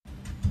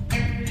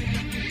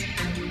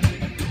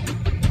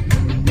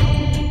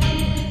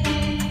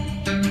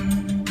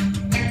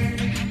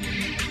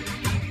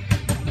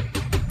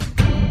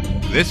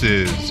This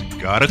is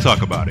Gotta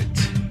Talk About It,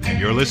 and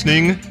you're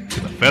listening to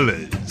the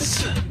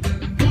fellas.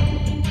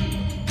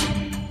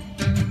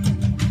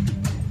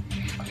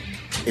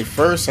 At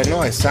first, I know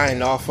I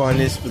signed off on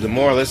this, but the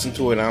more I listen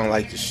to it, I don't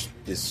like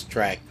this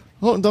track.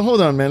 Hold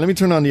on, man. Let me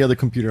turn on the other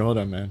computer. Hold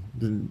on,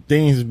 man.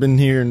 Dane's been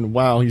here in a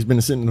while. He's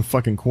been sitting in the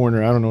fucking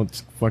corner. I don't know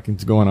what's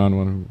fucking's going on.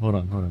 Hold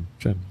on.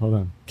 Chad, hold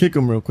on. Kick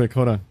him real quick.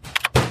 Hold on.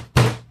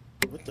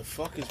 What the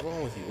fuck is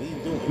wrong with you? What are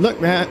you doing? Look,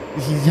 man.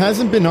 He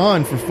hasn't been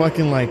on for a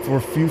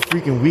few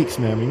freaking weeks,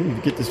 man. We need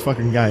to get this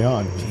fucking guy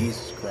on.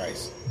 Jesus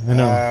Christ. I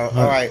know.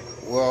 All right.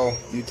 Well,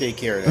 you take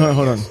care of that.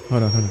 Hold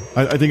on.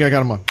 I think I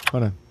got him on.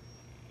 Hold on.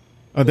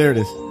 Oh, there it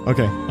is.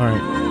 Okay. All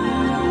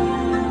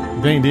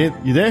right. Dane,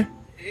 you there?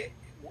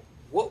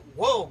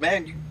 Whoa,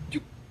 man!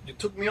 You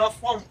took me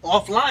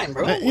offline,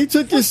 bro. You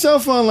took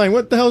yourself online.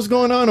 What the hell's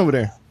going on over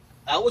there?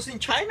 I was in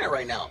China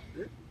right now.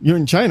 You're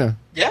in China?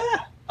 Yeah,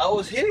 I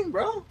was hitting,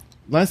 bro.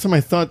 Last time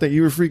I thought that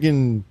you were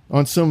freaking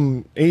on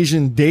some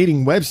Asian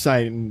dating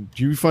website and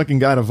you fucking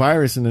got a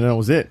virus and then that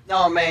was it.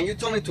 No, man, you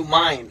told me to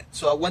mine.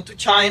 So I went to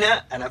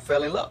China and I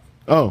fell in love.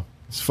 Oh,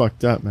 it's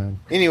fucked up, man.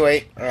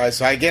 Anyway, all right,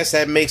 so I guess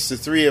that makes the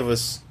three of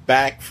us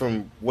back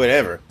from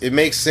whatever. It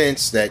makes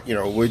sense that,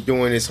 we're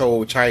doing this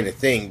whole China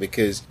thing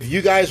because if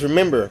you guys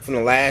remember from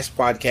the last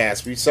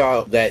podcast, we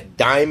saw that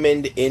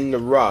diamond in the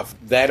rough,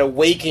 that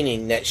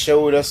awakening that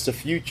showed us the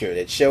future,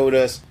 that showed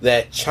us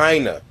that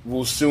China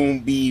will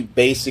soon be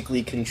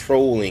basically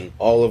controlling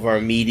all of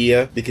our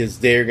media because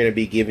they're going to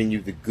be giving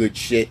you the good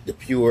shit, the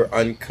pure,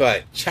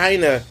 uncut.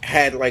 China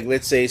had,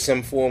 let's say,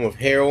 some form of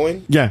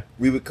heroin. Yeah.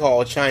 We would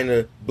call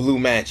China blue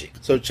magic.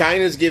 So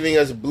China's giving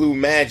us blue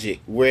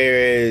magic,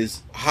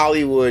 whereas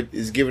Hollywood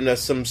is giving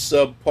us some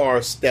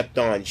subpar stepped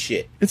on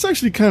shit. It's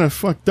actually kind of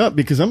fucked up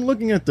because I'm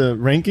looking at the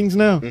rankings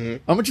now.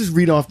 Mm-hmm. I'm going to just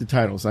read off the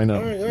titles. I know.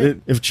 All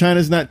right. If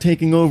China's not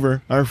taking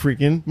over our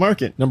freaking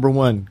market. Number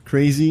 1,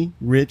 Crazy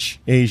Rich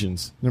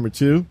Asians. Number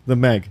 2, The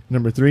Meg.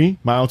 Number 3,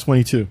 Mile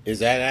 22. Is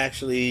that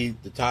actually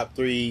the top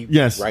 3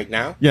 right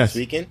now? Yes.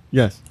 This weekend?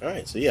 Yes. All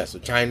right. So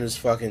China's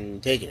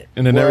fucking taking it.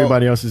 And then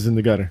everybody else is in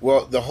the gutter.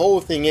 Well, the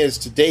whole thing is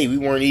today we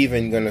weren't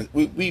even going to...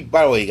 We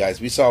by the way, guys,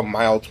 we saw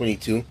Mile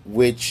 22,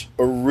 which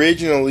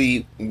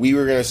originally we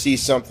were going to see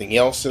something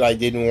else that I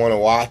didn't want to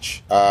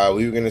watch.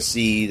 We were going to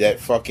see that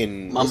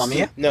fucking... Mamma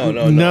Mia?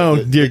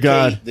 No, dear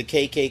God. The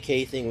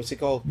KKK thing, what's it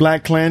called?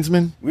 Black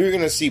Klansman? We were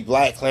going to see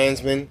Black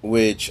Klansman,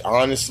 which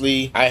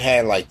honestly, I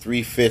had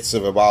 3/5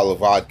 of a bottle of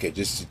vodka.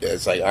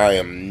 It's I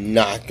am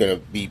not going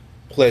to be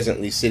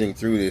pleasantly sitting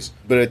through this.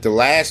 But at the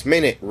last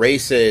minute, Ray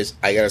says,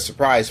 I got a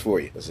surprise for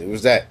you. I said,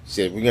 what's that? He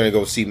said, we're going to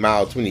go see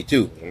Mile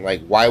 22. I'm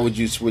like, why would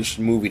you switch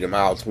the movie to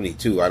Mile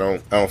 22? I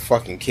don't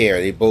fucking care.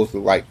 They both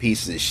look like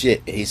pieces of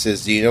shit. And he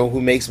says, do you know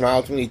who makes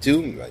Mile 22?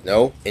 I'm like,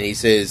 no. And he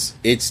says,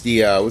 it's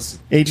the,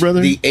 H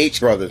Brothers? The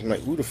H Brothers. I'm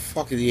like, who the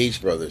fuck are the H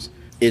Brothers?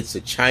 It's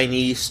a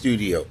Chinese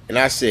studio. And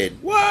I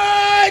said, what?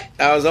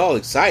 I was all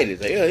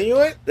excited. You know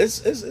what? Let's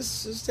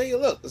take a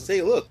look. Let's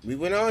take a look. We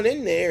went on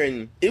in there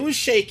and it was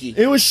shaky.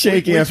 It was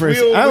shaky at first.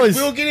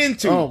 We'll get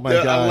into. Oh my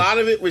God. A lot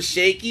of it was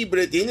shaky, but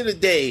at the end of the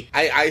day,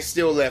 I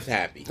still left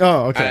happy.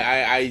 Oh,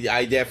 okay.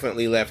 I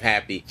definitely left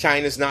happy.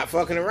 China's not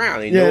fucking around.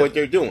 They know what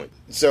they're doing.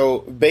 So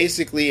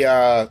basically,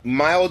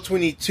 Mile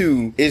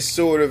 22 is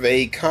sort of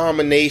a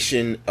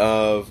combination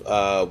of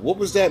what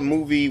was that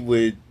movie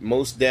with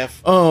Mos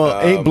Def?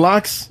 8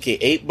 Blocks. Okay,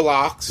 8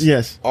 Blocks.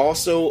 Yes.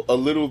 Also a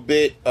little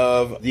bit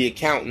of The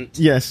Accountant.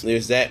 Yes.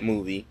 There's that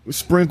movie.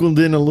 Sprinkled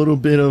in a little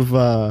bit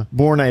of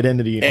Born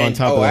Identity on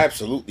top of it. Oh,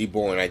 absolutely,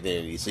 Born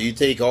Identity. So you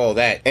take all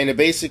that, and the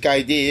basic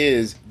idea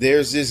is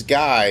there's this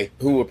guy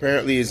who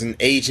apparently is an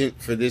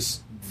agent for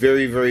this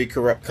very, very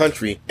corrupt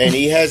country, and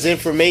he has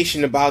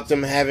information about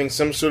them having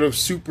some sort of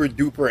super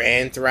duper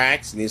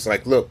anthrax, and he's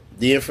like, look,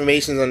 the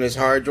information's on this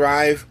hard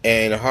drive,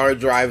 and the hard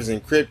drive is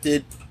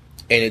encrypted,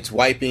 and it's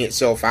wiping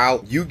itself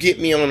out. You get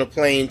me on a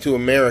plane to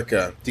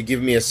America to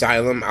give me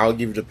asylum, I'll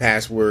give you the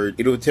password.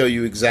 It'll tell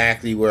you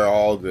exactly where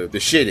all the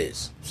shit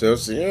is. So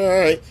it's all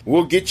right,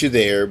 we'll get you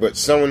there, but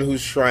someone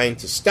who's trying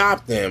to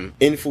stop them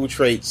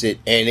infiltrates it,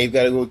 and they've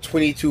got to go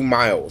 22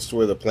 miles to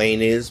where the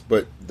plane is,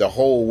 but the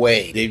whole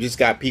way, they've just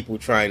got people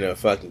trying to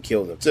fucking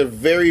kill them. It's a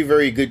very,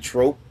 very good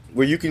trope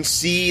where you can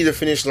see the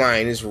finish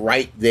line is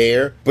right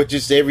there, but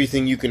just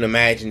everything you can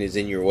imagine is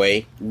in your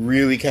way.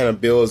 Really kind of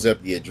builds up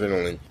the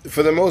adrenaline.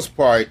 For the most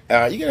part,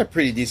 you got a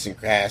pretty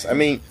decent cast. I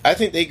mean, I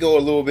think they go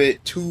a little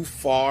bit too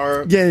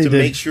far to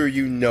make sure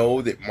you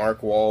know that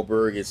Mark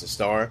Wahlberg is a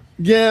star.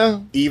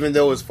 Yeah. Even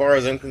though, as far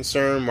as I'm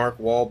concerned, Mark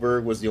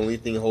Wahlberg was the only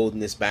thing holding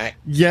this back.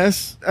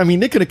 Yes. I mean,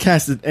 they could have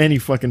casted any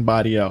fucking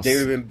body else. They would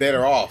have been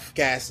better off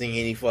casting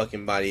any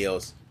fucking body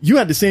else. You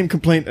had the same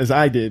complaint as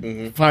I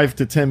did 5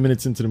 to 10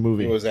 minutes into the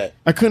movie. What was that?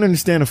 I couldn't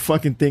understand a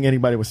fucking thing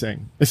anybody was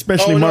saying,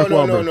 especially Mark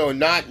Wahlberg. No,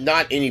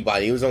 not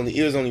anybody. It was only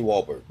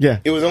Wahlberg. Yeah.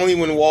 It was only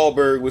when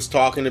Wahlberg was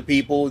talking to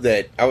people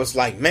that I was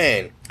like,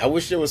 man, I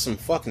wish there was some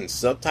fucking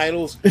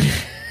subtitles.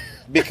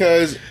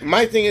 Because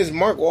my thing is,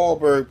 Mark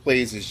Wahlberg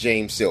plays as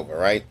James Silver,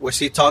 right? Was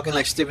he talking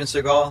like Steven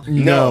Seagal?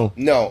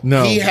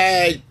 No. He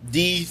had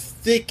the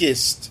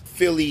thickest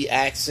Philly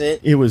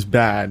accent. It was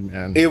bad,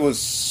 man. It was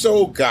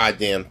so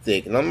goddamn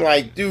thick. And I'm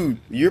like, dude,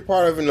 you're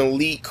part of an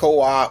elite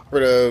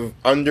cooperative,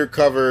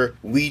 undercover,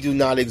 we do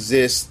not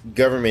exist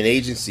government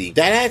agency.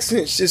 That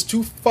accent's just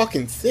too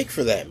fucking thick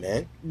for that,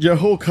 man. Your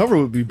whole cover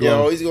would be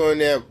blown. Yo, he's going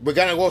there. We're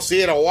gonna go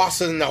see the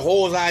wasses and the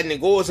holes out and the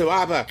goals and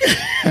blah, blah.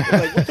 I'm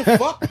like, what the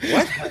fuck?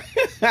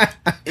 What?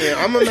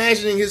 I'm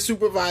imagining his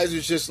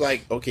supervisor's just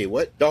like, okay,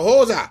 what? The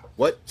holes out.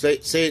 What? Say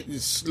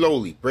it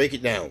slowly. Break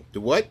it down.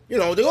 The what? The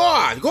go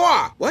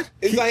on. What?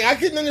 It's like, I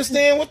couldn't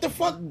understand what the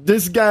fuck.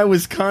 This guy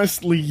was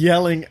constantly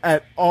yelling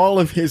at all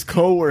of his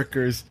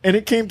coworkers, and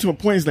it came to a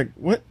point, he's like,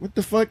 what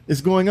the fuck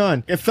is going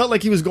on? It felt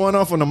like he was going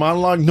off on a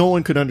monologue no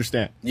one could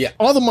understand. Yeah.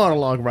 All the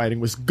monologue writing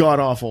was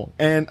god-awful,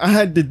 and I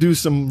had to do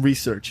some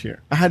research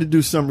here. I had to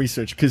do some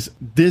research, because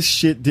this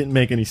shit didn't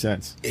make any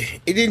sense.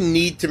 It didn't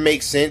need to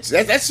make sense.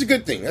 That's a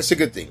good thing. That's a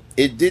good thing.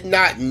 It did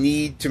not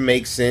need to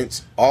make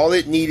sense. All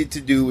it needed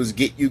to do was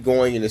get you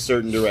going in a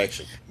certain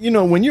direction. You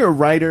know, when you're a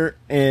writer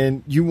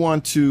and you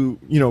want to,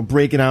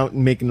 break it out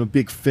and make it a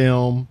big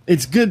film,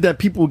 it's good that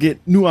people get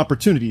new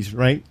opportunities,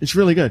 right? It's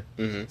really good.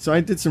 Mm-hmm. So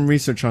I did some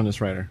research on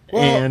this writer.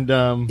 Well,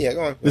 and yeah,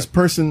 go on. This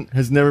person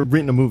has never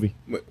written a movie.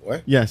 Wait,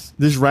 what? Yes.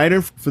 This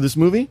writer for this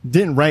movie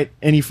didn't write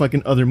any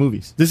fucking other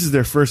movies. This is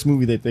their first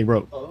movie that they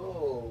wrote.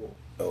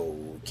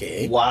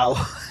 Okay.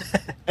 Wow.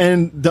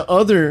 And the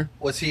other...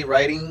 Was he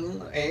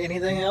writing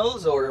anything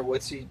else, or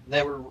was he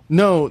never...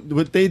 No,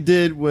 what they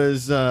did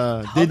was...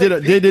 They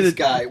did this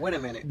guy. Wait a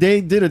minute.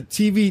 They did a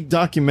TV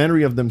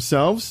documentary of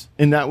themselves,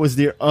 and that was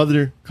their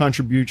other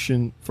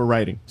contribution for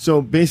writing.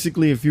 So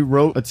basically, if you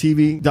wrote a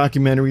TV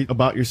documentary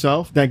about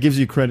yourself, that gives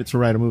you credit to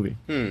write a movie.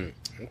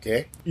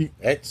 Okay.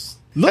 That's...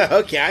 Look.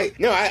 Okay,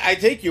 I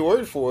take your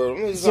word for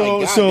it. So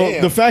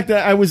the fact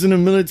that I was in the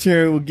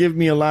military will give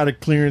me a lot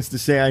of clearance to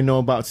say I know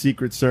about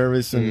Secret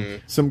Service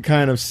and some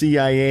kind of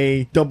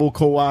CIA double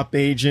co-op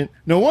agent.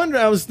 No wonder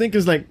I was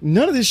thinking, like,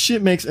 none of this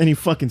shit makes any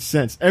fucking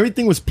sense.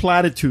 Everything was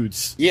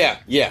platitudes. Yeah.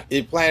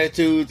 It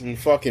platitudes and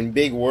fucking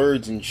big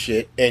words and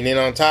shit. And then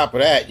on top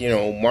of that,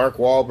 Mark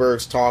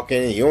Wahlberg's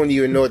talking, and you don't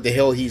even know what the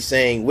hell he's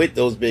saying with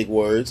those big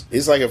words.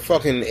 It's like a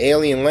fucking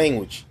alien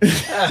language.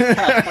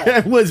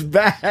 It was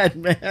bad,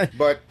 man.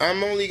 But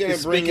I'm only going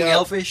to bring speaking up...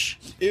 Elfish?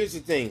 Here's the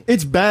thing.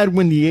 It's bad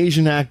when the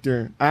Asian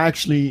actor,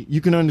 actually,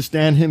 you can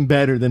understand him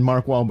better than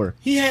Mark Wahlberg.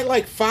 He had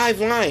like 5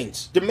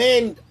 lines. The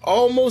man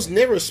almost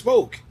never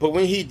spoke. But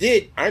when he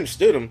did, I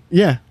understood him.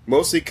 Yeah.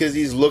 Mostly because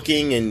he's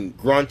looking and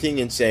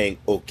grunting and saying,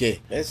 okay.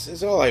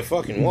 That's all I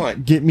fucking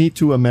want. Get me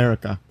to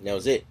America. And that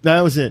was it.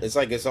 That was it. It's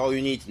like that's all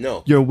you need to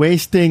know. You're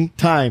wasting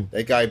time.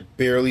 That guy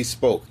barely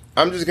spoke.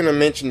 I'm just going to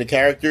mention the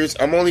characters.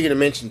 I'm only going to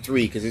mention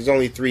 3 because there's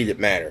only 3 that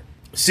matter.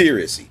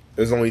 Seriously.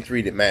 There's only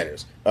 3 that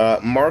matters.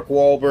 Mark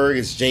Wahlberg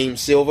is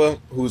James Silva,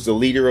 who's the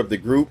leader of the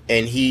group,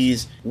 and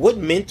he's what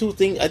mental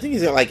thing? I think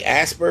he's got like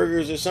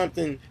Asperger's or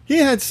something. He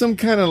had some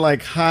kind of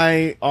like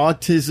high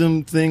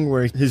autism thing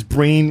where his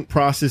brain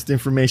processed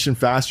information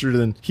faster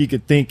than he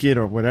could think it,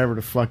 or whatever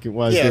the fuck it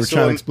was they were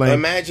trying to explain.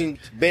 Imagine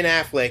Ben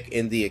Affleck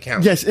in The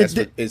Accountant. Yes, that's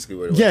basically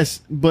what it was.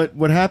 Yes, but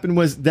what happened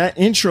was that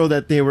intro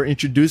that they were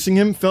introducing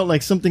him felt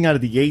like something out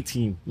of the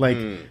A-Team. Like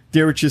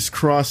they were just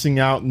crossing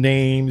out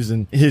names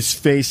and his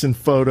face and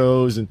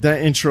photos, and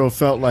that intro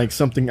felt like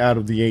something out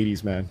of the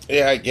 80s, man.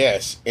 Yeah, I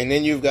guess. And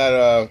then you've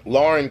got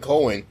Lauren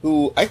Cohen,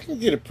 who I think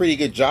did a pretty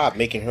good job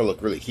making her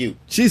look really cute.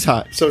 She's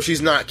hot. So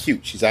she's not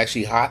cute. She's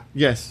actually hot?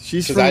 Yes,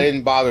 she's because I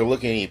didn't bother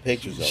looking at any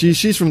pictures of her.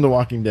 She's from The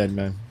Walking Dead,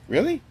 man.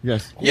 Really?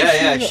 Yes.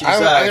 Yeah. She's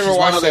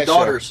one of the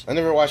daughters. I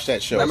never watched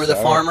that show. Remember the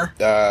farmer?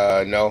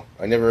 No.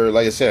 I never,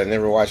 like I said, I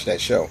never watched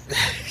that show.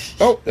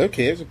 Oh,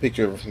 okay. There's a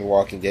picture of her from The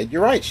Walking Dead.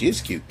 You're right. She is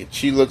cute.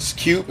 She looks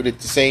cute, but at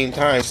the same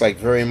time, it's like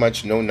very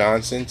much no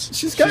nonsense.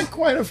 She's got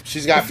quite a future.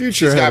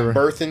 She's got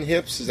birthing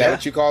hips. Is that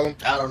what you call them?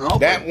 I don't know.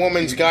 That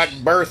woman's got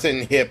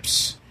birthing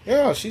hips.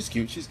 Yeah, she's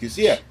cute. She's cute.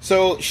 So, yeah.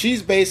 So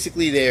she's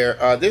basically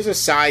there. There's a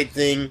side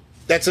thing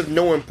that's of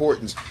no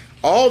importance.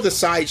 All the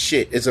side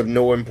shit is of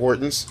no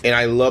importance, and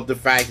I love the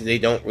fact that they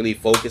don't really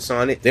focus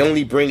on it. They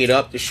only bring it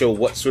up to show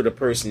what sort of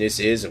person this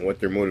is and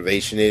what their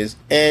motivation is.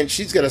 And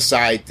she's got a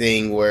side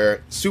thing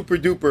where super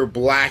duper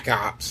black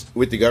ops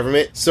with the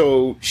government.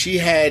 So she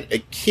had a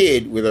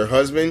kid with her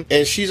husband,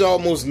 and she's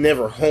almost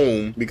never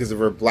home because of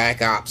her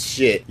black ops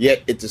shit.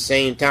 Yet at the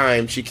same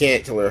time, she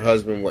can't tell her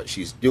husband what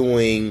she's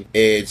doing.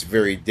 It's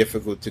very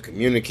difficult to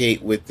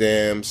communicate with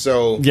them.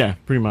 So yeah,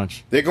 pretty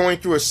much. They're going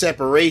through a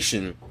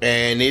separation,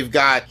 and they've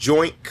got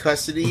joint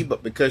custody,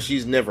 but because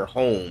she's never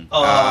home,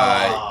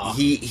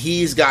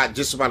 he's got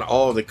just about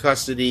all the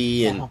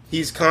custody, and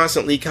he's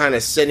constantly kind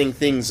of setting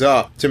things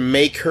up to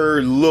make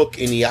her look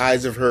in the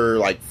eyes of her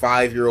like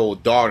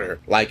 5-year-old daughter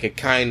like a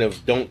kind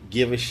of don't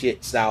give a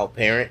shit style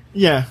parent.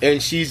 Yeah.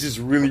 And she's just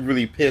really,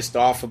 really pissed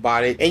off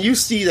about it. And you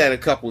see that a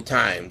couple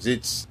times.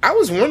 I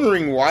was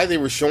wondering why they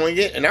were showing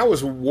it, and I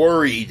was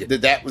worried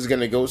that was going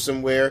to go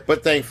somewhere,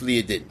 but thankfully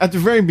it didn't. At the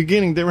very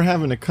beginning, they were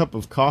having a cup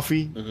of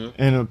coffee,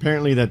 and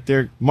apparently that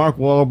their Mark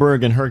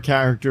Wahlberg and her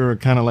character are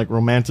kind of like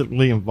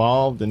romantically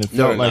involved, and it No,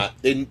 felt they're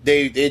like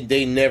not.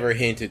 They never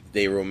hinted that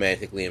they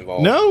romantically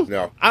involved.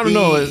 No? I don't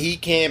know. He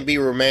can't be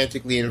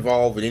romantically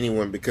involved with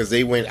anyone because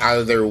they went out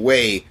of their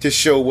way to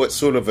show what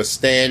sort of a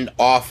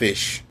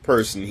standoffish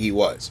person he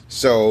was.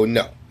 So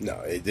no,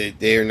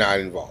 they're not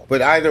involved.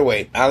 But either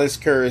way, Alice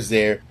Kerr is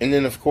there, and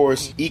then of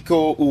course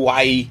Iko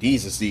Uwais.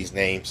 These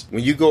names.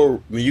 When you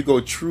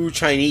go true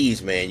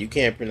Chinese, man, you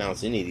can't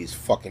pronounce any of these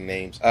fucking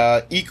names.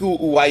 Iko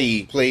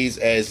Uwais plays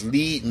as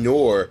Lee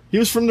Nor. he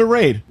was from the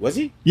Raid. Was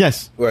he?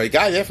 Yes. Well, the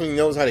guy definitely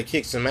knows how to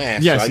kick some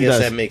ass. Yes, so I he guess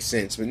does. that makes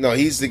sense. But no,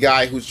 he's the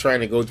guy who's trying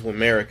to go to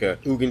America,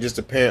 who can just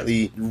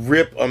apparently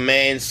rip a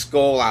man's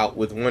skull out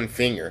with one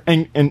finger.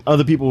 And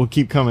other people will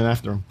keep coming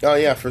after him. Oh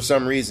yeah, for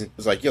some reason.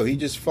 It's like, yo, he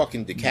just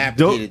fucking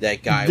decapitated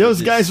that guy. Those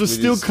with guys were with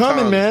still his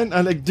coming, tongue. man.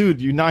 I'm like,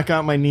 dude, you knock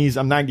out my knees,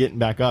 I'm not getting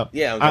back up.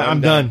 Yeah,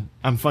 I'm done.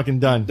 I'm fucking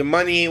done. The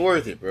money ain't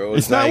worth it, bro.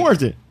 It's not like,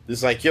 worth it.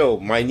 It's like, yo,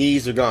 my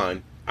knees are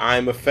gone.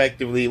 I'm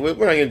effectively, we're not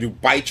going to do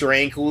bite your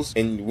ankles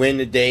and win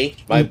the day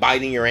by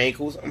biting your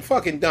ankles. I'm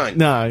fucking done.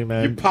 Nah,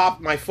 man. You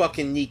popped my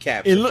fucking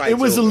kneecaps. It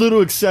was a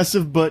little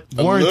excessive, but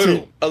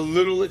warranted. A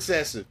little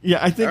excessive. Yeah,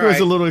 I think All it was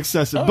right. a little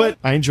excessive, All but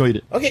right. I enjoyed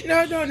it. Okay,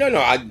 no.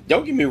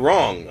 Don't get me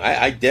wrong.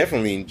 I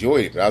definitely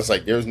enjoyed it. But I was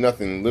like, there's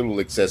nothing little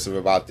excessive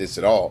about this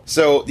at all.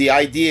 So the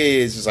idea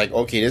is like,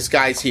 okay, this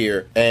guy's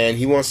here and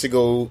he wants to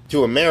go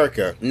to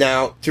America.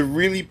 Now, to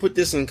really put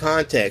this in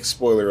context,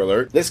 spoiler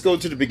alert, let's go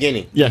to the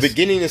beginning. Yes. The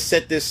beginning to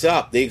set this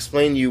up. They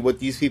explain to you what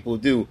these people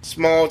do.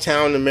 Small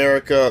town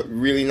America,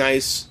 really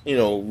nice,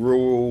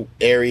 rural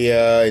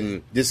area,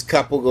 and this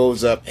couple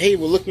goes up, hey,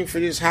 we're looking for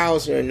this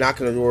house, and they're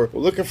knocking on the door.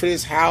 We're looking for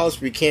this house,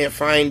 we can't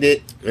find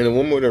it. And a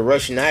woman with a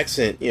Russian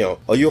accent,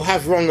 oh, you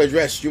have wrong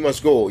address, you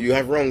must go. You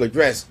have wrong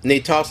address. And they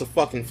toss a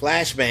fucking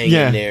flashbang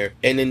in there.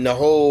 And then the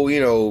whole,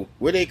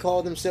 what they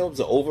call themselves?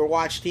 The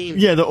Overwatch team?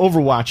 Yeah, the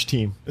Overwatch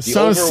team. The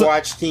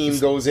Overwatch team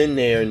goes in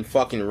there and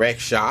fucking wreck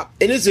shop.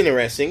 It is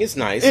interesting. It's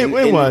nice. It And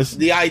was.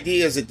 The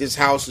idea is that this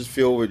house is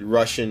filled with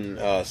Russian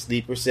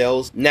sleeper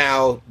cells.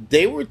 Now,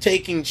 they were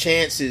taking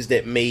chances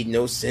that made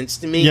no sense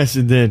to me. Yes,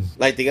 it did.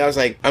 Like, the guy was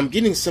like, I'm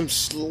getting some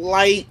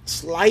slight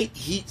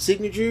heat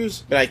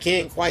signatures, but I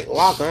can't quite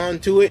lock on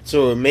to it.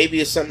 So maybe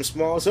it's something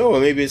small. So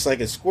maybe it's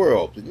like a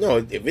squirrel. But no,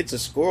 if it's a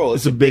squirrel,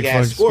 it's a big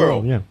ass fucking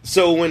squirrel, yeah.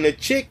 So when the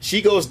chick,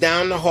 she goes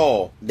down the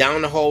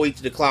hallway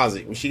to the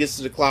closet. When she gets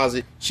to the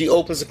closet, she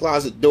opens the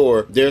closet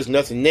door. There's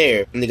nothing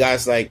there. And the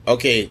guy's like,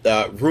 okay,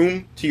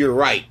 room to your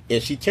right.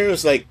 And she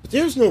turns like,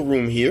 there's no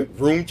room here.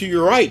 Room to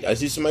your right. I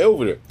see somebody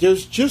over there.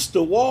 There's just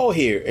a wall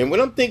here. And what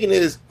I'm thinking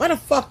is, why the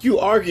fuck you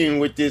arguing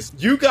with this?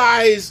 You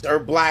guys are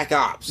black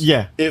ops.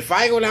 Yeah. If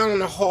I go down in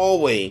the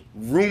hallway,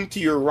 room to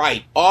your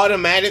right,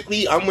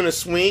 automatically I'm going to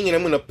swing and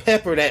I'm going to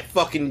pepper that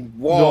fucking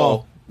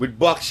wall. With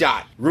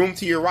buckshot. Room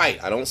to your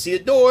right. I don't see a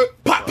door.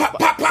 Pop, pop,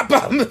 pop, pop,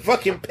 pop. I'm gonna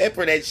fucking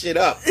pepper that shit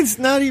up. It's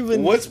not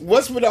even... What's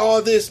with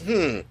all this?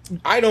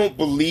 I don't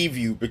believe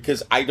you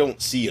because I don't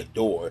see a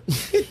door.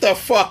 Get the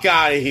fuck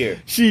out of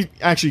here. She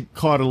actually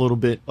caught a little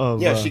bit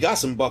of... Yeah, she got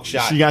some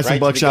buckshot. She got some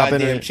buckshot to the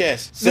in goddamn her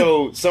chest.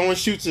 So someone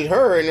shoots at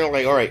her and they're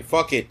like, all right,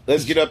 fuck it.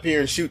 Let's get up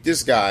here and shoot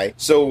this guy.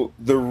 So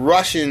the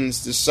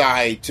Russians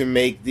decide to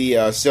make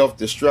the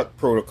self-destruct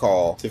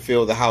protocol to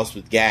fill the house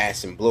with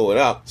gas and blow it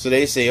up. So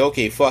they say,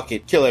 okay, fuck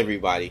it. Kill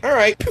everybody. All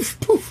right. Poof,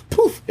 poof,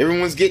 poof.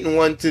 Everyone's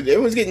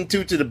getting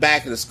two to the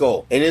back of the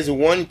skull. And there's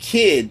one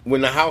kid,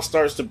 when the house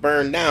starts to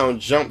burn down,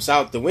 jumps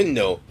out the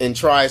window and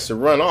tries to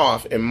run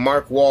off. And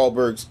Mark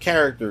Wahlberg's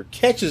character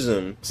catches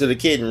him. So the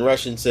kid in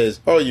Russian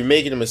says, oh, you're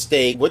making a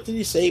mistake. What did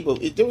he say?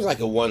 But there was like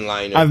a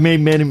one-liner. I've made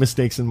many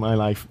mistakes in my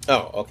life.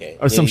 Oh, okay.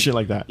 Or some shit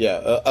like that.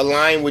 Yeah, a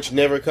line which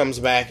never comes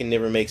back and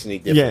never makes any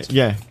difference.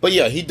 Yeah. But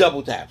yeah, he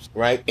double taps,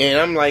 right? And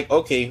I'm like,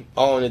 okay,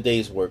 all in a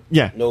day's work.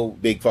 Yeah. No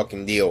big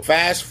fucking deal.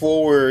 Fast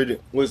forward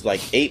was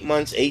like 8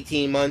 months,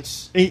 18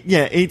 months.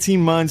 18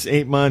 months,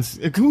 8 months.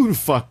 Who the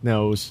fuck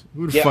knows?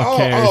 Who the fuck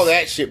cares? All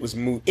that shit was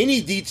moot.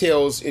 Any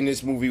details in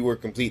this movie were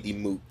completely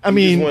moot. I We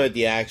mean, just wanted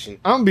the action.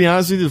 I'm gonna be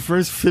honest with you, the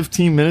first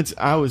 15 minutes,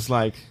 I was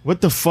like,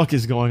 what the fuck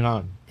is going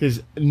on?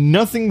 Because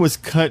nothing was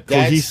cut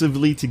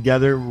cohesively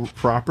together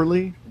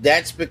properly.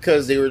 That's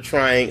because they were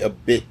trying a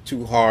bit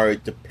too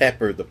hard to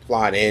pepper the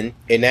plot in,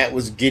 and that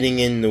was getting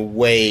in the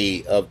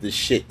way of the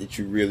shit that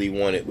you really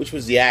wanted, which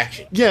was the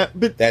action. Yeah,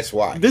 but That's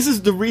why. this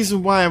is the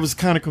reason why I was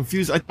kind of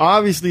confused.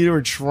 Obviously, they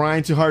were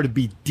trying too hard to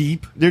be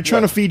deep. They're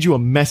trying to feed you a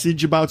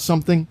message about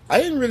something.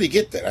 I didn't really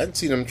get that. I didn't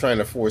see them trying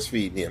to force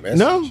feed me a message.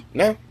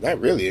 No, not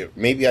really.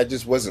 Maybe I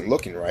just wasn't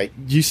looking right.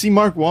 You see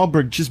Mark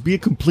Wahlberg just be a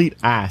complete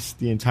ass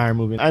the entire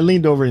movie. I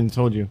leaned over and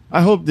told you,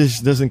 I hope this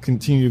doesn't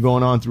continue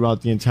going on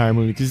throughout the entire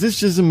movie, because this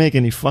doesn't make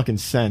any fucking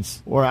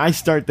sense. Or I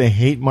start to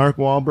hate Mark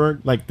Wahlberg,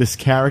 like this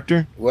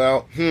character.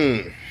 Well,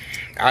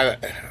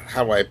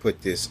 how do I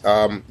put this?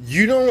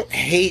 You don't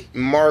hate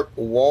Mark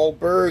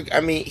Wahlberg. I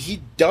mean,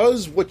 he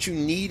does what you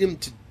need him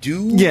to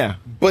do. Yeah.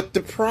 But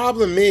the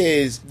problem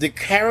is the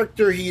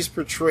character he's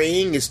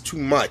portraying is too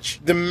much.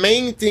 The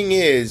main thing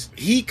is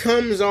he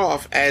comes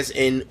off as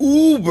an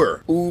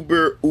uber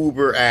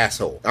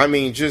asshole. I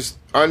mean, just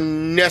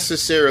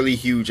unnecessarily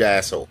huge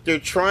asshole. They're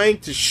trying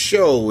to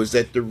show is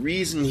that the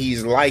reason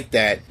he's like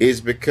that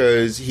is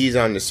because he's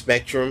on the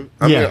spectrum.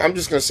 I'm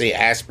just gonna say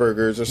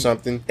Asperger's or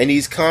something, and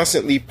he's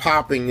constantly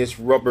popping this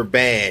rubber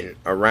band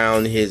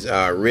around his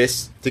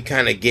wrist to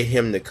kind of get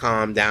him to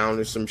calm down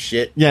or some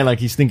shit. Yeah, like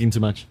he's thinking too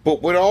much.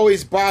 But what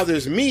always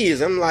bothers me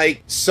is I'm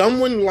like,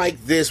 someone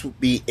like this would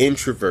be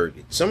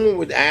introverted. Someone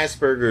with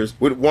Asperger's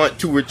would want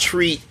to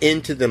retreat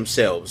into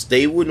themselves.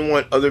 They wouldn't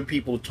want other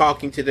people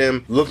talking to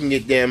them, looking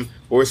at them,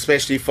 or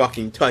especially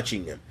fucking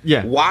touching them.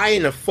 Yeah. Why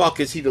in the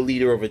fuck is he the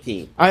leader of a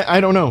team?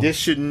 I don't know. This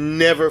should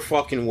never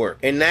fucking work.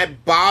 And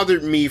that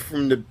bothered me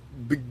from the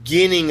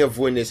beginning of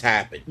when this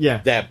happened.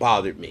 Yeah. That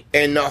bothered me.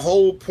 And the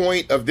whole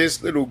point of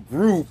this little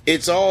group,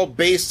 it's all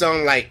based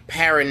on like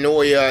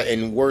paranoia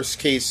and worst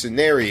case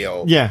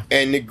scenario. Yeah.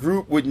 And the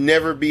group would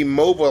never be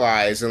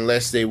mobilized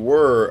unless they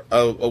were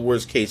a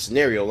worst case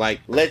scenario.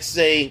 Like, let's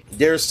say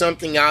there's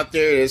something out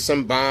there, there's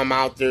some bomb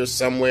out there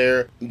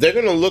somewhere. They're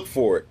going to look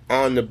for it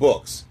on the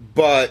books.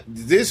 But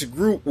this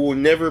group will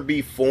never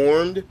be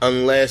formed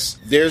unless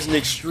there's an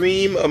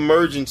extreme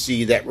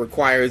emergency that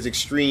requires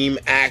extreme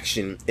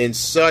action in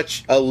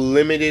such a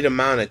limited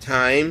amount of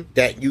time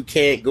that you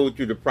can't go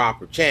through the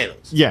proper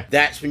channels. Yeah.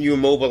 That's when you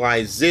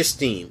mobilize this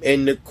team.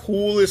 And the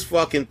coolest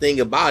fucking thing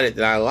about it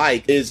that I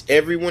like is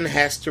everyone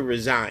has to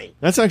resign.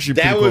 That's actually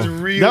pretty That cool. was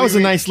really... That was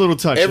a nice little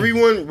touch.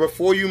 Everyone,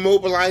 before you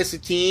mobilize the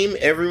team,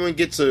 everyone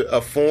gets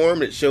a form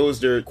that shows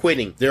they're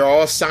quitting. They're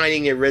all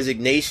signing their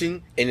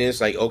resignation, and then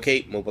it's like,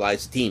 okay, mobilize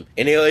the team.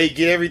 And they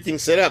get everything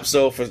set up.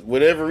 So for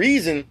whatever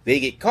reason, they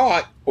get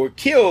caught or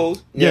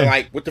killed. And they're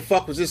like, what the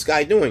fuck was this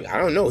guy doing? I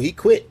don't know. He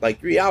quit like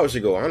 3 hours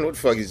ago. I don't know what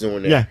the fuck he's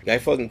doing there. Yeah. The guy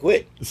fucking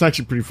quit. It's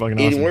actually pretty fucking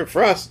He awesome. didn't work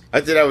for us.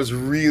 I thought that was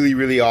really,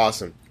 really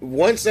awesome.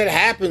 Once that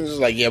happens, it's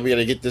like, yeah, we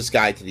gotta get this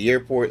guy to the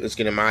airport. Let's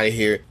get him out of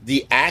here.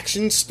 The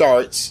action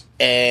starts,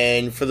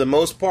 and for the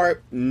most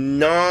part,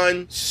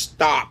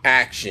 non-stop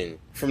action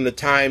from the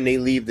time they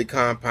leave the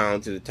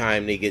compound to the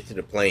time they get to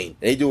the plane.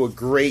 And they do a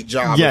great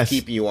job of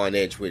keeping you on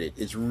edge with it.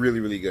 It's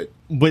really, really good.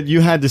 But you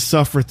had to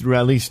suffer through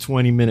at least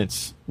 20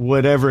 minutes.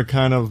 Whatever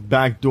kind of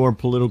backdoor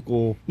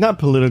political, not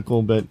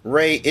political, but...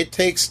 Ray, it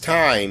takes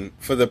time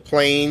for the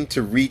plane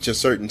to reach a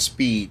certain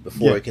speed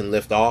before it can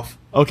lift off.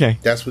 Okay.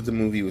 That's what the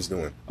movie was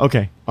doing.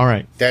 Okay. All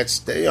right. So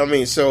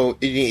at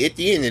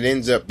the end, it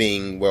ends up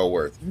being well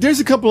worth it. There's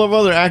a couple of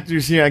other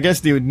actors here. I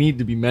guess they would need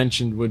to be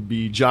mentioned would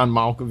be John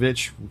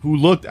Malkovich, who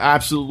looked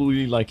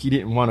absolutely like he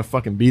didn't want to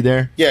fucking be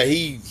there. Yeah,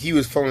 he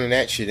was phoning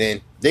that shit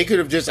in. They could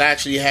have just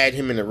actually had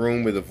him in a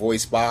room with a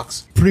voice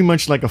box. Pretty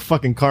much like a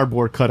fucking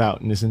cardboard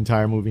cutout in this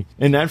entire movie.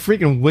 And that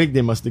freaking wig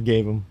they must have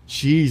gave him.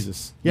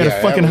 Jesus. He had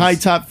a fucking high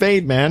top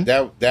fade, man.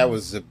 That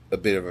was a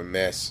bit of a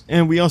mess.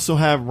 And we also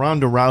have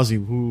Ronda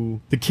Rousey,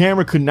 who the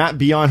camera could not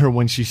be on her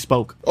when she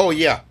spoke. Oh,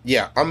 yeah.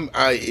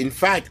 In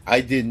fact,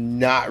 I did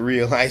not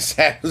realize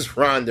that was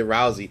Ronda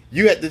Rousey.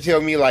 You had to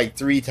tell me like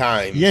 3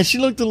 times. Yeah, she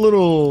looked a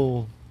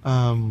little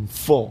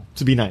full,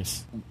 to be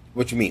nice.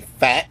 What you mean,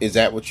 fat? Is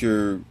that what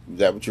you're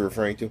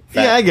referring to?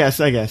 Fat? Yeah,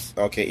 I guess.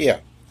 Okay,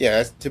 yeah. Yeah,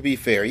 that's, to be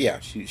fair, yeah,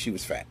 she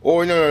was fat.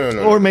 Or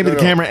no. Or maybe the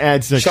camera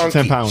adds like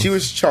 10 pounds. She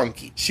was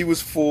chunky. She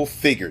was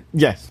full-figured.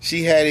 Yes.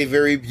 She had a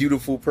very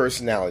beautiful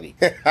personality.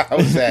 How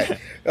was that?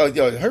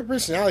 Her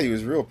personality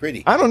was real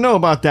pretty. I don't know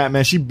about that,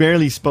 man. She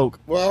barely spoke.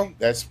 Well,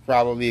 that's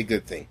probably a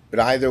good thing. But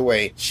either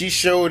way, she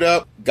showed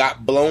up,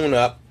 got blown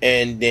up,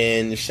 and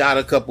then shot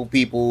a couple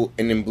people,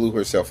 and then blew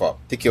herself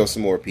up to kill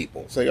some more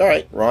people. So, all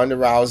right, Ronda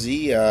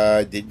Rousey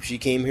did what she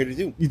came here to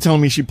do. You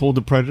telling me she pulled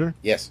the Predator?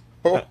 Yes.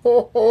 That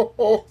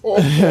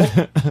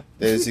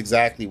is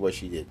exactly what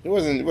she did. It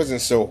wasn't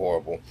so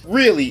horrible.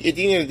 Really, at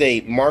the end of the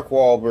day, Mark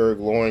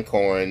Wahlberg, Lauren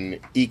Cohan,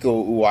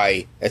 Iko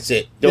Uwais, that's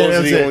it. Those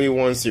are the only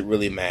ones that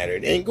really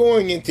mattered. And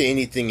going into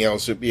anything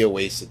else would be a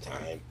waste of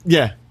time.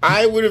 Yeah.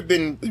 I would have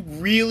been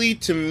really,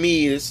 to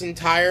me, this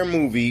entire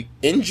movie,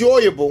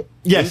 enjoyable.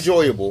 Yes.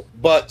 Enjoyable.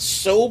 But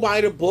so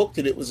by the book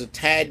that it was a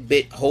tad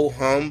bit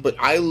ho-hum. But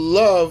I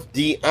love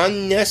the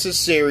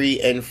unnecessary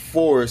and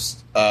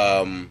forced,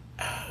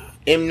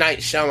 M. Night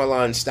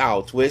Shyamalan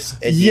style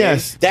twist.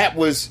 Yes. That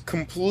was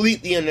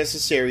completely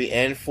unnecessary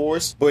and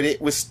forced, but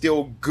it was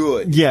still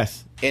good.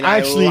 Yes. And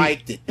I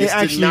liked it. This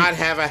did not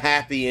have a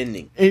happy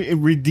ending. It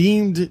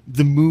redeemed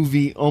the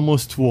movie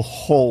almost to a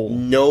whole.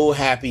 No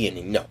happy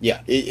ending. No.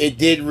 Yeah. It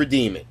did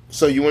redeem it.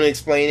 So you want to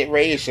explain it,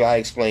 Ray, or should I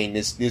explain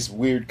this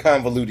weird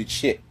convoluted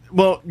shit?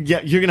 Well,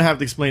 yeah, you're going to have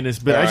to explain this,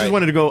 but I just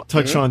wanted to go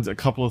touch on a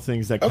couple of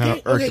things that kind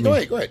of irked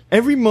me. Go ahead.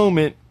 Every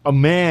moment a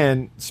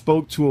man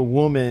spoke to a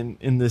woman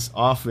in this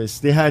office,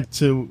 they had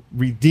to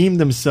redeem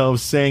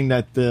themselves saying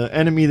that the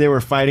enemy they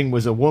were fighting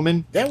was a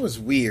woman. That was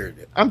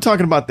weird. I'm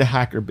talking about the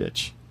hacker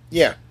bitch.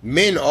 Yeah,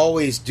 men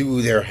always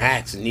do their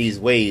hacks in these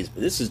ways,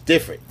 but this is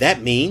different.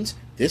 That means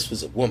this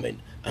was a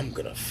woman. I'm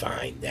gonna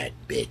find that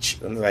bitch.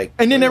 I'm like,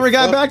 And they where never the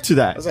got fuck? back to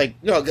that. I was like,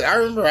 no, 'cause I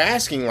remember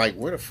asking, like,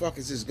 where the fuck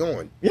is this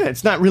going? Yeah,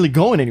 it's not really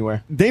going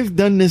anywhere. They've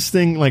done this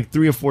thing like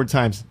 3 or 4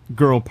 times.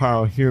 Girl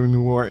power, hear me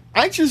more.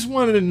 I just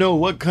wanted to know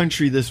what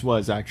country this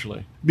was,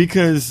 actually.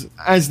 Because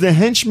as the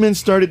henchmen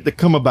started to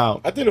come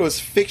about, I thought it was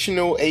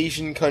fictional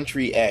Asian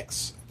country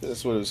X.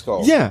 That's what it was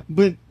called. yeah,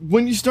 but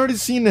when you started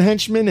seeing the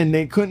henchmen and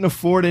they couldn't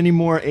afford any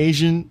more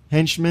Asian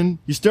henchmen,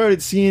 you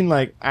started seeing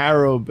like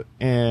Arab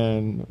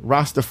and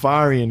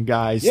Rastafarian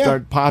guys Yeah.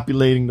 start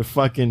populating the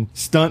fucking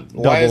stunt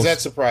doubles. Why is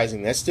that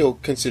surprising? That's still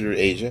considered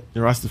Asia.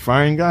 The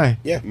Rastafarian guy?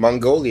 Yeah,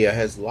 Mongolia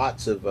has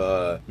lots of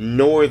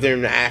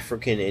northern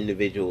African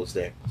individuals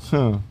there.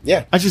 Huh.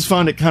 Yeah, I just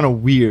found it kind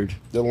of weird.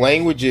 the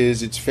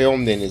languages it's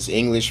filmed in is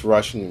English,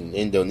 Russian, and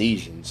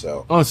Indonesian.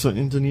 So Oh, so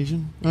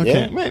Indonesian?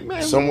 Okay. yeah,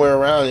 Man, somewhere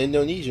around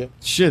Indonesia.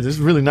 shit, there's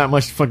really not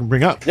much to fucking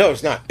bring up. No,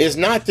 it's not. It's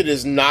not that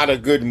it's not a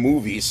good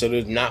movie, so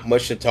there's not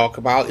much to talk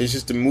about. It's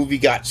just the movie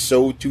got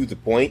so to the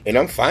point, and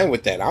I'm fine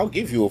with that. I'll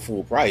give you a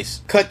full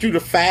price. Cut through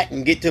the fat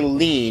and get to the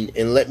lean,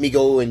 and let me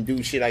go and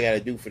do shit I gotta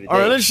do for the day. All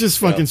right, let's just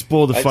fucking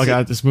spoil the I'd fuck say-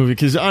 out of this movie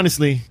because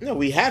honestly, No,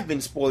 we have been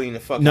spoiling the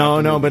fuck out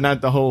no, the movie. but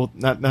not the whole,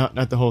 not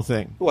the whole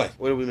thing. What?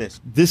 What did we miss?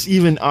 This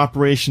even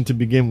operation to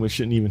begin with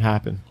shouldn't even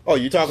happen. Oh,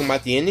 you're talking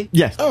about the ending?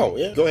 Yes. Oh,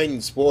 yeah. Go ahead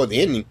and spoil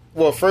the ending.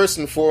 Well, first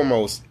and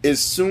foremost, as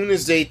soon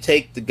as they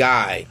take the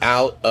guy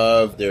out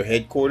of their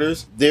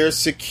headquarters, their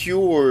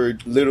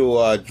secured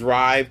little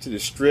drive to the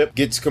strip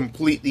gets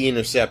completely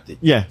intercepted.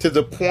 Yeah. To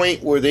the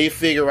point where they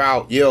figure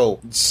out, yo,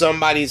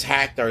 somebody's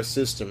hacked our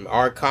system.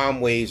 Our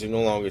comm waves are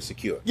no longer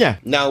secure. Yeah.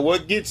 Now,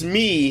 what gets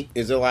me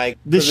is they're like...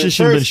 This 'cause at shit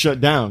should have been first-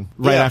 shut down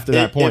right yeah, after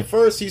that at point.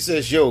 first, he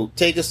says, yo,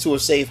 take us to a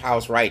safe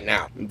house right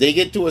now. They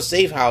get to a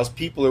safe house,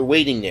 people are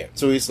waiting there.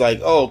 So he's like,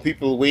 oh,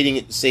 people are waiting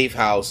at the safe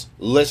house.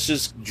 Let's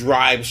just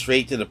drive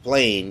straight to the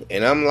plane.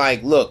 And I'm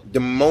like, look, the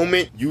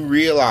moment you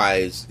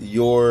realize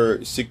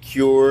your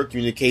secure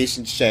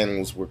communications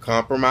channels were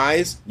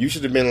compromised, you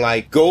should have been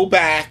like, go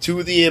back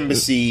to the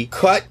embassy,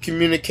 cut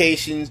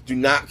communications, do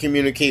not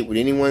communicate with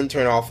anyone,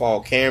 turn off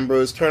all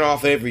cameras, turn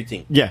off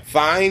everything. Yeah.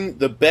 Find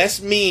the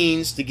best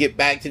means to get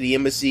back to the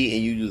embassy,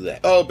 and you do that.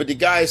 Oh, but the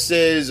guy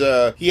says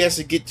he has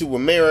to get to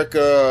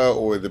America,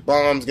 or the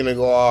bomb's gonna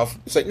go off.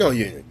 It's like, no,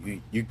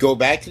 you go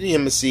back to the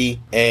embassy,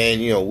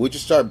 and we'll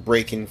just start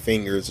breaking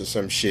fingers or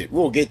some shit.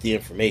 We'll get the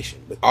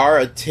information. But our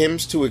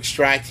attempts to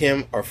extract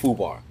him are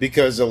FUBAR,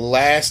 because the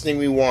last thing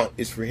we want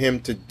is for him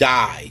to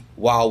die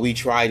while we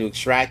try to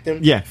extract him.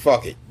 Yeah.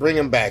 Fuck it. Bring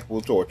him back.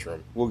 We'll torture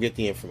him. We'll get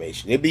the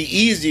information. It'd be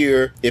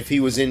easier if he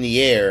was in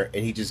the air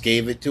and he just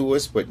gave it to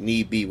us, but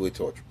need be, we'll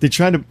torture. They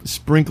tried to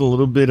sprinkle a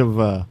little bit of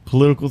a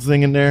political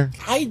thing in there.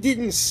 I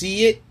didn't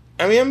see it.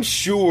 I mean, I'm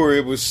sure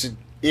it was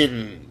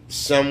in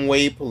some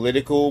way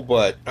political,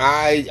 but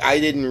I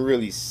didn't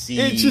really see.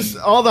 It's just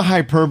all the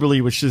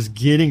hyperbole was just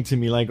getting to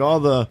me, like all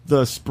the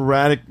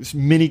sporadic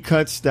mini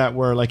cuts that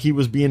were like he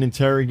was being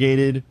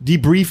interrogated,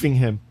 debriefing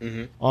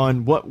him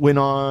on what went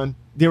on.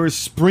 They were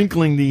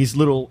sprinkling these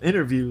little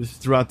interviews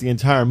throughout the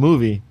entire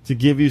movie to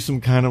give you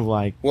some kind of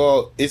like,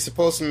 Well, it's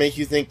supposed to make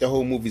you think the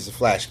whole movie's a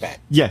flashback.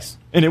 yes,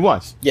 and it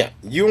was. Yeah,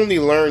 you only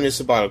learn this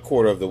about a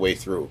quarter of the way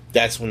through.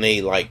 That's when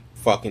they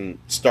fucking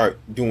start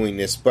doing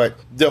this. But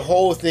the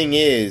whole thing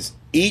is,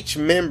 each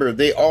member,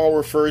 they all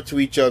refer to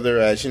each other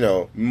as,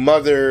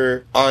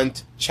 mother,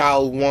 aunt,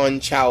 child 1,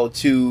 child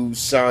 2,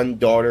 son,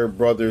 daughter,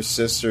 brother,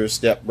 sister,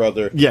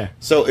 stepbrother. Yeah.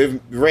 So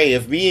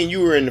if me and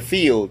you were in the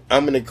field,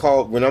 I'm going to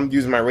call, when I'm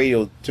using my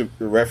radio to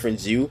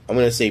reference you, I'm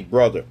going to say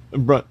brother.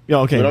 Yeah,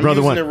 okay, When I'm brother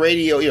using one. the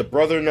radio,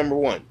 brother number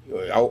 1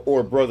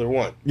 or brother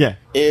 1. Yeah.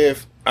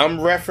 If I'm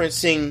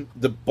referencing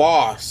the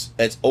boss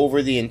that's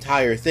over the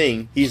entire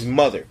thing, he's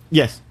mother.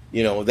 Yes.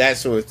 That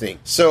sort of thing.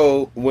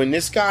 So when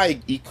this guy,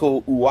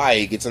 Iko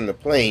Uwais, gets on the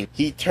plane,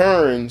 he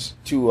turns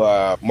to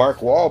Mark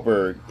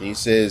Wahlberg and he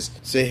says,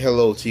 say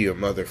hello to your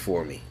mother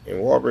for me. And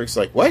Wahlberg's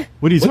like, what?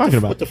 What are you talking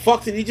about? What the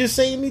fuck did he just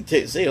say to me?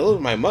 To say hello to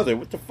my mother?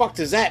 What the fuck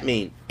does that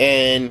mean?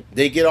 And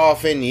they get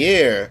off in the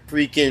air.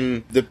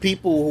 Freaking the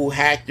people who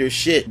hacked their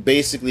shit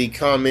basically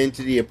come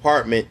into the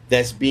apartment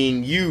that's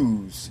being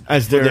used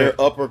As for their- their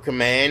upper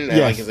command, Yes.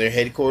 like as their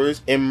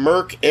headquarters, and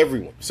murk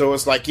everyone. So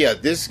it's like, yeah,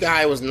 this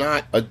guy was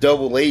not a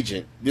double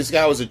agent. This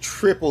guy was a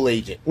triple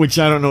agent. Which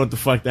I don't know what the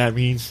fuck that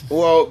means.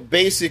 Well,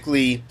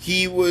 basically,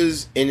 he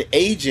was an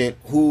agent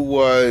who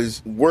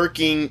was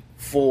working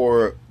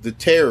for the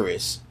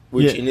terrorists,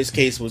 which Yeah. in this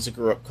case was a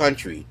corrupt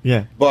country,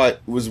 Yeah. but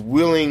was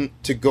willing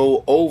to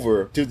go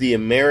over to the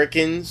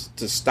Americans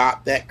to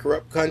stop that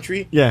corrupt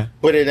country. Yeah.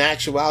 But in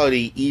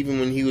actuality, even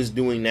when he was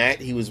doing that,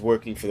 he was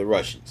working for the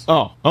Russians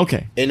Oh,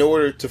 okay. in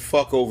order to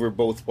fuck over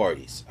both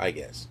parties, I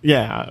guess.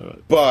 Yeah.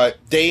 But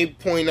they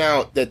point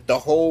out that the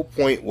whole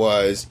point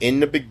was,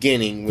 in the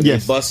beginning, when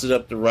Yes. they busted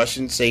up the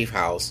Russian safe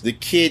house, the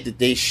kid that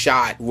they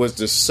shot was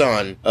the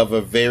son of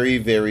a very,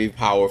 very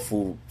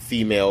powerful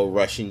female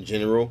Russian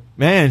general.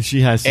 Man, she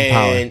has some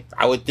power. And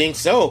I would think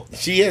so.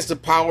 She has the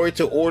power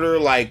to order,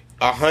 like,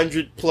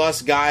 100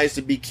 plus guys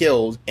to be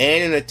killed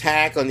and an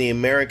attack on the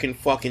American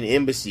fucking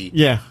embassy.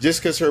 Yeah.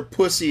 Just because her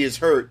pussy is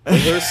hurt. When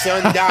her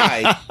son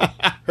died.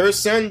 Her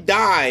son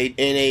died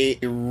in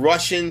a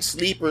Russian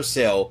sleeper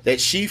cell that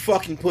she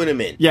fucking put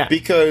him in. Yeah.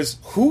 Because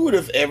who would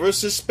have ever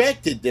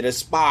suspected that a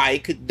spy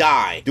could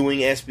die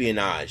doing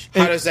espionage?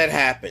 How does that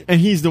happen?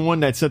 And he's the one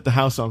that set the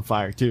house on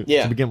fire, too,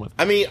 to begin with.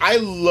 I mean, I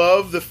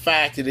love the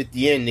fact that at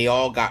the end they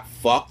all got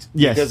fucked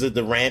because of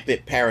the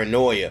rampant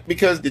paranoia.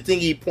 Because the thing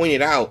he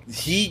pointed out,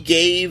 he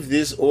gave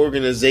this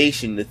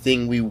organization the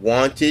thing we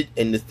wanted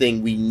and the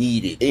thing we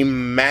needed. A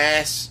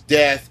mass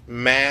death,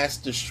 mass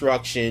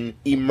destruction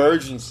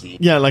emergency.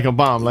 Yeah, like a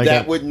bomb. Like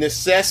that would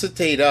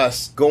necessitate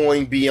us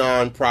going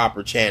beyond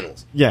proper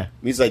channels. Yeah.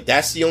 He's like,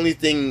 that's the only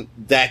thing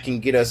that can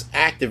get us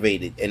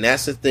activated. And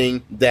that's the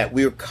thing that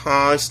we're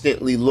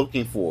constantly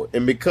looking for.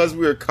 And because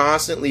we were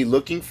constantly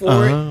looking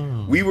for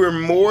it, we were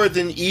more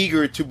than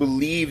eager to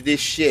believe this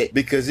shit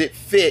because it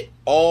fit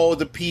all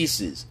the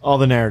pieces. All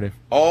the narrative.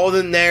 All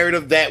the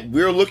narrative that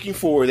we're looking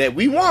for, that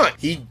we want.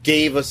 He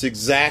gave us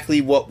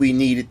exactly what we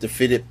needed to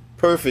fit it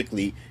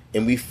perfectly.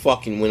 And we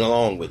fucking went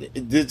along with it.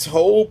 This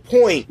whole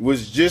point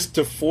was just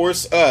to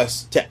force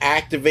us to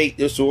activate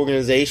this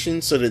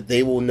organization so that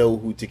they will know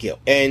who to kill.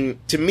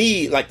 And to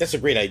me, like, that's a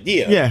great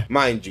idea,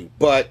 mind you.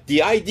 But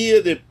the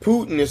idea that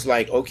Putin is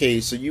like,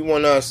 okay, so you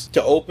want us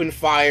to open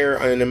fire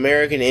on an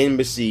American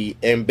embassy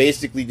and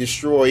basically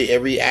destroy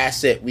every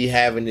asset we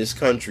have in this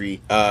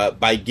country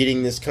by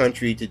getting this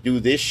country to do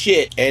this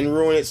shit and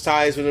ruin its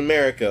ties with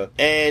America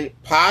and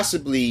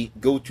possibly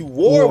go to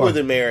war with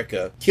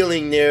America,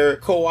 killing their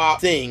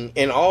co-op thing.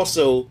 And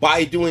also,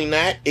 by doing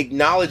that,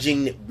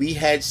 acknowledging that we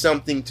had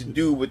something to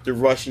do with the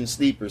Russian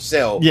sleeper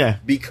cell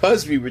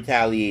because we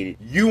retaliated.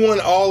 You want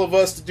all of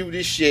us to do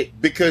this shit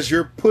because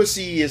your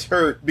pussy is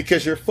hurt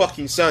because your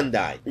fucking son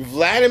died.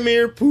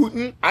 Vladimir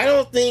Putin, I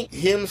don't think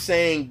him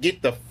saying,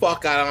 get the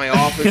fuck out of my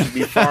office would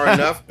be far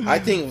enough. I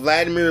think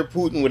Vladimir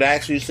Putin would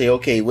actually say,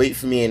 okay, wait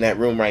for me in that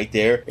room right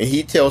there. And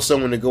he'd tell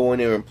someone to go in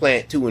there and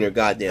plant two in her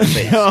goddamn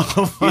face.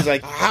 He's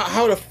like,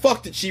 how the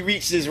fuck did she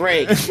reach this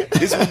rank?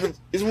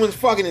 This woman's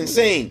fucking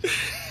insane.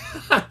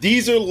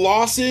 These are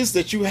losses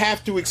that you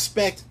have to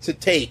expect to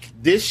take.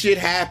 This shit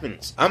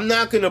happens. I'm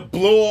not gonna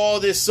blow all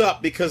this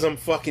up because I'm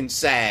fucking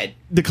sad.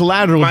 The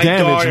collateral damage,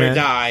 man. My daughter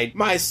died.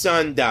 My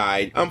son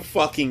died. I'm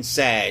fucking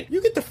sad.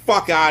 You get the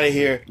fuck out of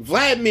here.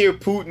 Vladimir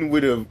Putin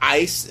would have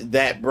iced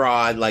that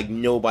broad like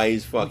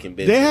nobody's fucking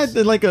business. They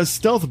had like a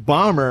stealth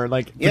bomber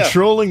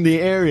patrolling the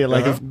area.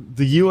 Like if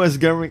the U.S.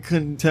 government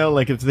couldn't tell,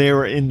 like if they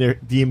were in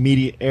the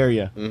immediate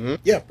area. Mm-hmm.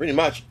 Yeah, pretty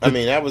much. I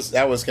mean, that was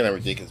kind of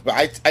ridiculous.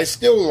 But I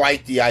still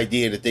like the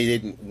idea that they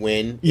didn't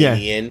win in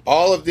the end.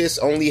 All of this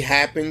only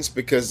happens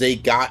because they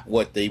got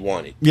what they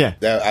wanted. Yeah.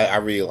 I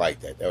really like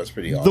that. That was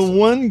pretty awesome. The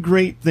one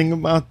great thing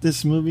about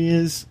this movie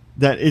is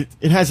that it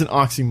has an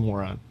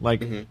oxymoron.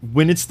 Like,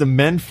 when it's the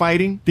men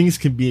fighting, things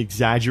can be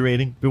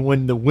exaggerating. But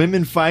when the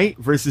women fight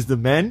versus the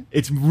men,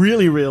 it's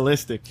really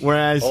realistic.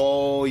 Whereas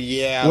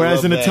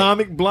an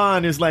Atomic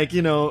Blonde is like,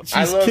 you know, she's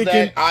I love kicking.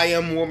 that I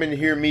am woman,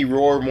 hear me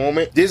roar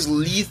moment. This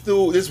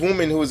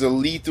woman who is a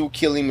lethal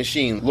killing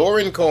machine,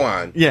 Lauren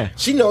Cohan. Yeah.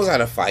 She knows how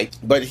to fight.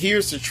 But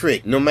here's the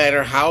trick. No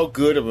matter how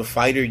good of a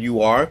fighter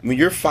you are, when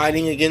you're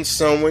fighting against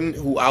someone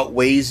who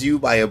outweighs you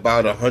by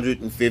about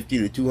 150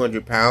 to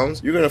 200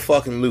 pounds, you're going to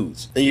fucking lose.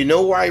 And you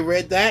know where I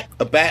read that?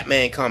 A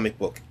Batman comic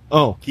book.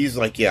 Oh. He's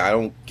like, yeah, I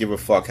don't give a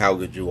fuck how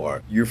good you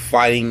are. You're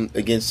fighting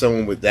against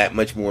someone with that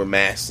much more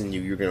mass than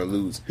you. You're going to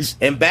lose.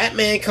 And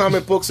Batman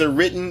comic books are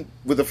written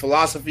with a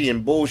philosophy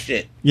and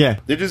bullshit. Yeah.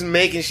 They're just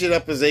making shit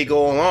up as they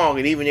go along.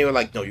 And even they were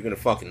like, no, you're going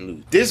to fucking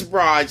lose. This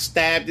broad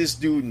stabbed this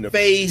dude in the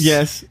face.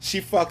 Yes.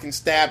 She fucking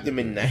stabbed him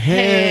in the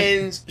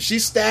hands. She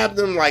stabbed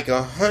him like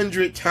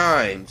 100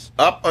 times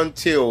up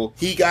until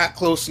he got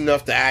close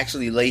enough to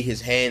actually lay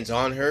his hands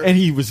on her. And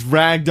he was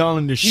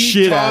ragdolling the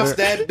shit out of her. He tossed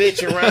that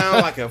bitch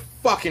around like a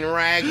fucking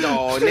rag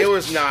doll, and there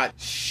was not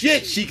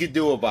shit she could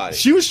do about it.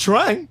 She was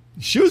trying.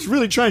 She was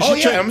really trying.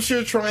 I'm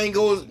sure trying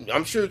goes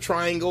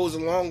a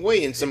long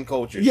way in some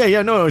cultures.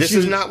 Yeah, no. This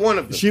is not one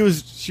of them. She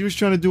was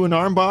trying to do an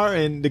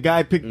armbar, and the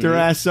guy picked her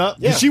ass up.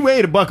 Yeah. She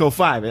weighed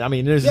 $105. I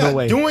mean, there's no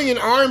way. Doing an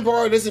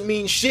armbar doesn't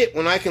mean shit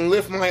when I can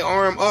lift my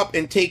arm up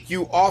and take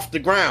you off the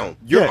ground.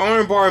 Your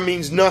armbar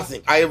means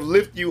nothing. I have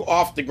lifted you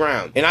off the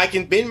ground, and I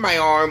can bend my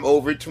arm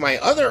over to my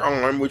other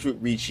arm, which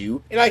would reach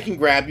you, and I can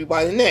grab you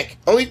by the neck.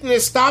 Only thing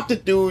that stopped the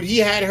dude, he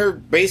had her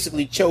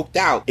basically choked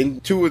out,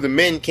 and two of the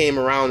men came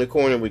around the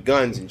corner with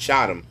guns and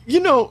shot him. You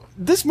know,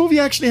 this movie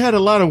actually had a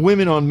lot of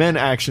women on men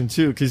action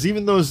too, because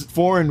even those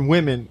foreign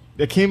women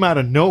that came out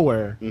of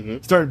nowhere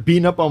started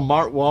beating up on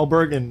Mark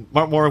Wahlberg, and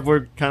Mark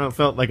Wahlberg kind of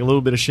felt like a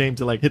little bit ashamed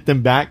to like hit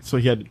them back, so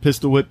he had to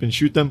pistol whip and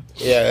shoot them.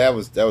 Yeah, that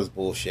was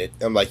bullshit.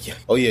 I'm like,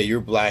 oh yeah, you're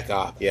black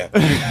op. Yeah,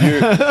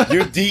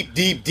 you're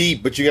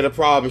deep, but you got a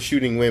problem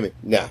shooting women.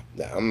 Nah.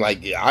 I'm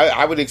like,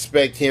 I would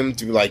expect him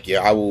to be like, yeah,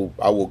 I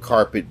will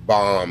carpet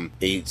bomb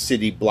a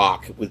city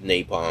block with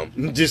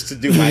napalm just to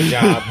do my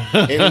job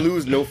and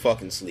lose no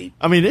fucking sleep.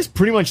 I mean,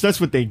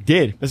 that's what they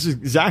did. That's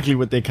exactly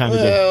what they kind of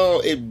did.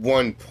 Well, at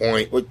one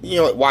point, you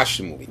know what? Watch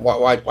the movie.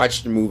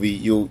 Watch the movie.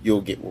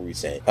 You'll get what we're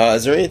saying.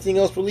 Is there anything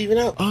else we're leaving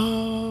out?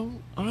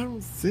 I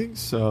don't think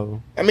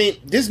so. I mean,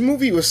 this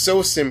movie was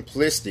so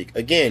simplistic.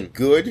 Again,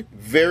 good,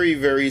 very,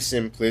 very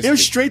simplistic. It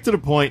was straight to the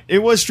point. It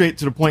was straight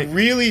to the point.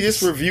 Really,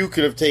 this review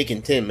could have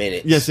taken 10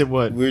 minutes. Yes, it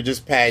would. We're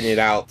just padding it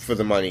out for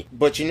the money.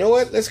 But you know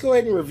what? Let's go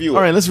ahead and review it.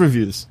 All right, let's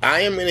review this.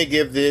 I am going to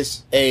give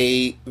this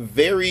a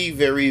very,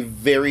 very,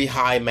 very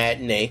high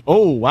matinee.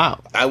 Oh,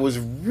 wow. I was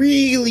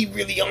really,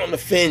 really on the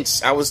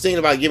fence. I was thinking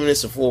about giving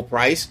this a full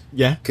price.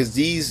 Yeah. Because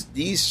these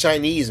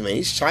Chinese, man,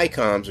 these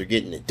Chi-Coms are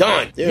getting it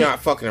done. They're not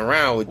fucking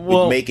around with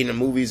making the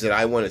movies that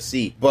I want to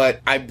see.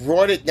 But I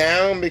brought it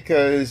down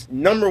because,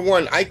 number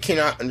one, I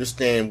cannot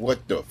understand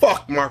what the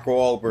fuck Marco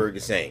Wahlberg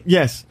is saying.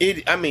 Yes.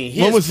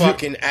 His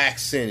fucking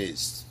accent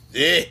is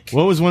thick.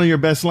 What was one of your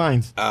best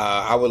lines?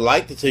 I would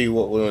like to tell you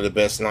what one of the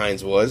best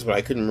lines was, but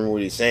I couldn't remember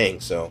what he's saying,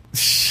 so...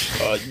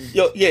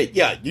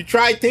 you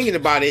tried thinking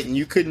about it and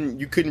you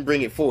couldn't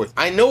bring it forth.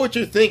 I know what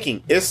you're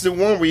thinking. It's the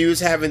one where you was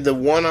having the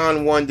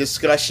one-on-one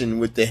discussion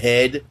with the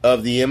head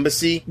of the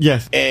embassy.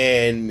 Yes.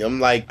 And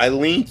I'm like, I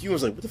leaned to you and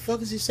was like, what the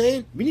fuck is he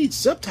saying? We need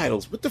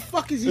subtitles. What the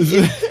fuck is he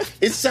saying?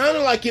 It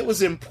sounded like it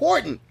was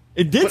important.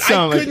 It did but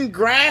sound I couldn't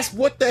grasp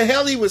what the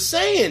hell he was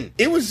saying.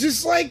 It was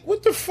just like,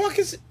 what the fuck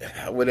is it?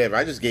 Whatever.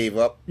 I just gave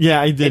up. Yeah,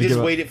 I did. I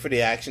just waited for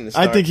the action to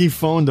start. I think he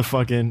phoned the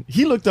fucking...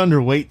 He looked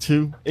underweight,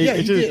 too. He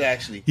did,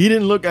 actually. He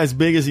didn't look as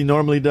big as he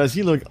normally does.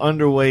 He looked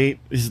underweight.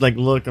 He's like,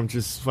 look, I'm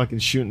just fucking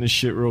shooting this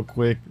shit real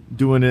quick.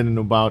 Doing it in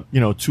about,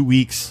 2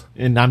 weeks,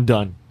 and I'm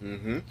done.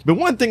 Mm-hmm. But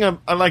one thing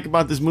I like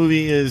about this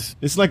movie is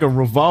it's like a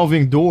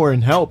revolving door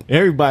in help.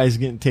 Everybody's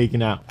getting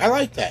taken out. I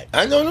like that.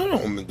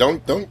 No.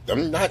 Don't.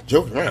 I'm not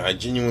joking around. I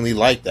genuinely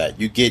like that.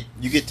 You get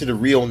to the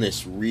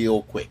realness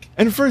real quick.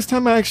 And the first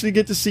time I actually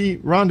get to see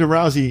Ronda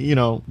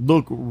Rousey,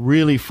 look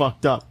really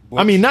fucked up.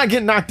 I mean, not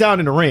getting knocked out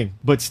in the ring,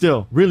 but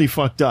still really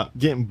fucked up.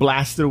 Getting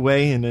blasted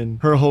away, and then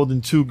her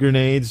holding 2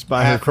 grenades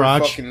by her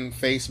crotch. Half her fucking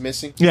face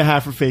missing. Yeah,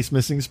 half her face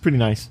missing. It's pretty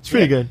nice. It's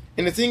pretty good.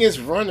 And the thing is,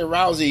 Ronda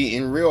Rousey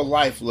in real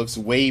life looks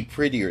way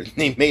prettier than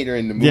they made her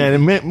in the movie. Yeah,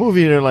 in the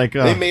movie, they're like...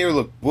 they made her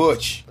look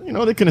butch.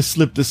 They could have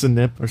slipped us a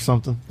nip or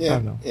something. Yeah, I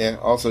don't know. Yeah.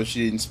 Also,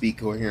 she didn't speak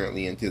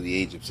coherently until the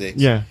age of 6.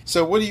 Yeah.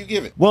 So what do you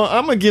give it? Well,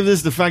 I'm going to give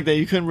this the fact that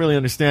you couldn't really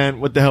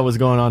understand what the hell was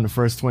going on the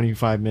first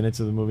 25 minutes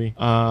of the movie.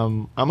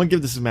 I'm going to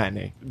give this a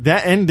matinee.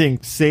 That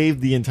ending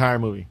saved the entire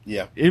movie.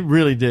 Yeah. It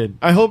really did.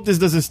 I hope this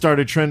doesn't start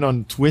a trend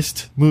on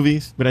twist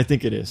movies, but I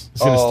think it is.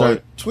 It's going to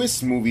start.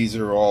 Twist movies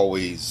are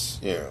always,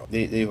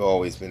 they've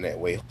always been that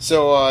way.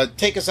 So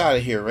take us out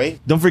of here, right?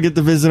 Don't forget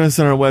to visit us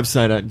on our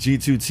website at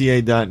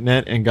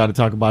g2ta.net and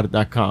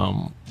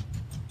gottatalkabout.com.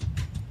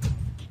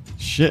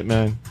 Shit,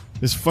 man.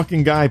 This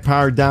fucking guy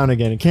powered down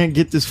again. I can't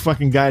get this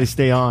fucking guy to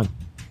stay on.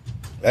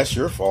 That's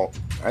your fault.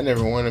 I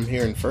never wanted him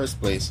here in the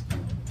first place.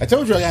 I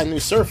told you I got a new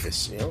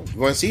Surface. You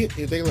want to see it?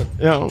 Here, take a look.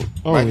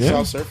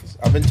 Microsoft Surface.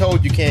 I've been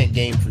told you can't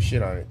game for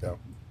shit on it, though.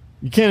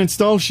 You can't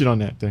install shit on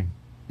that thing.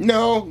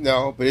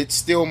 No, but it's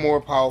still more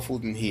powerful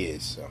than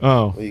his. So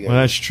well,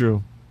 that's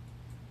true.